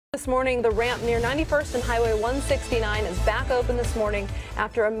This morning, the ramp near 91st and Highway 169 is back open this morning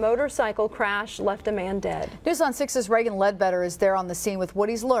after a motorcycle crash left a man dead. News on 6's Reagan Ledbetter is there on the scene with what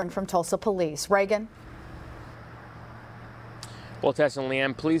he's learned from Tulsa police. Reagan? Well, Tess and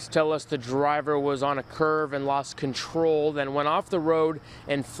Leanne, police tell us the driver was on a curve and lost control, then went off the road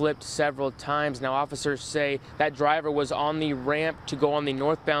and flipped several times. Now, officers say that driver was on the ramp to go on the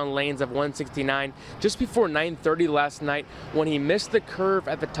northbound lanes of 169 just before 9:30 last night. When he missed the curve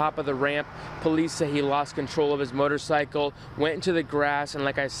at the top of the ramp, police say he lost control of his motorcycle, went into the grass, and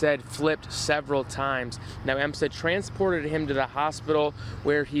like I said, flipped several times. Now, EMSA transported him to the hospital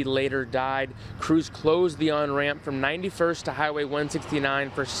where he later died. Crews closed the on-ramp from 91st to Highway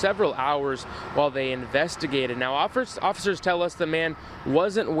 169 for several hours while they investigated. Now, officers tell us the man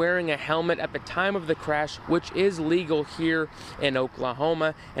wasn't wearing a helmet at the time of the crash, which is legal here in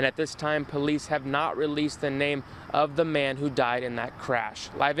Oklahoma. And at this time, police have not released the name of the man who died in that crash.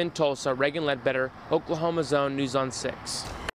 Live in Tulsa, Reagan Ledbetter, Oklahoma Zone News on 6.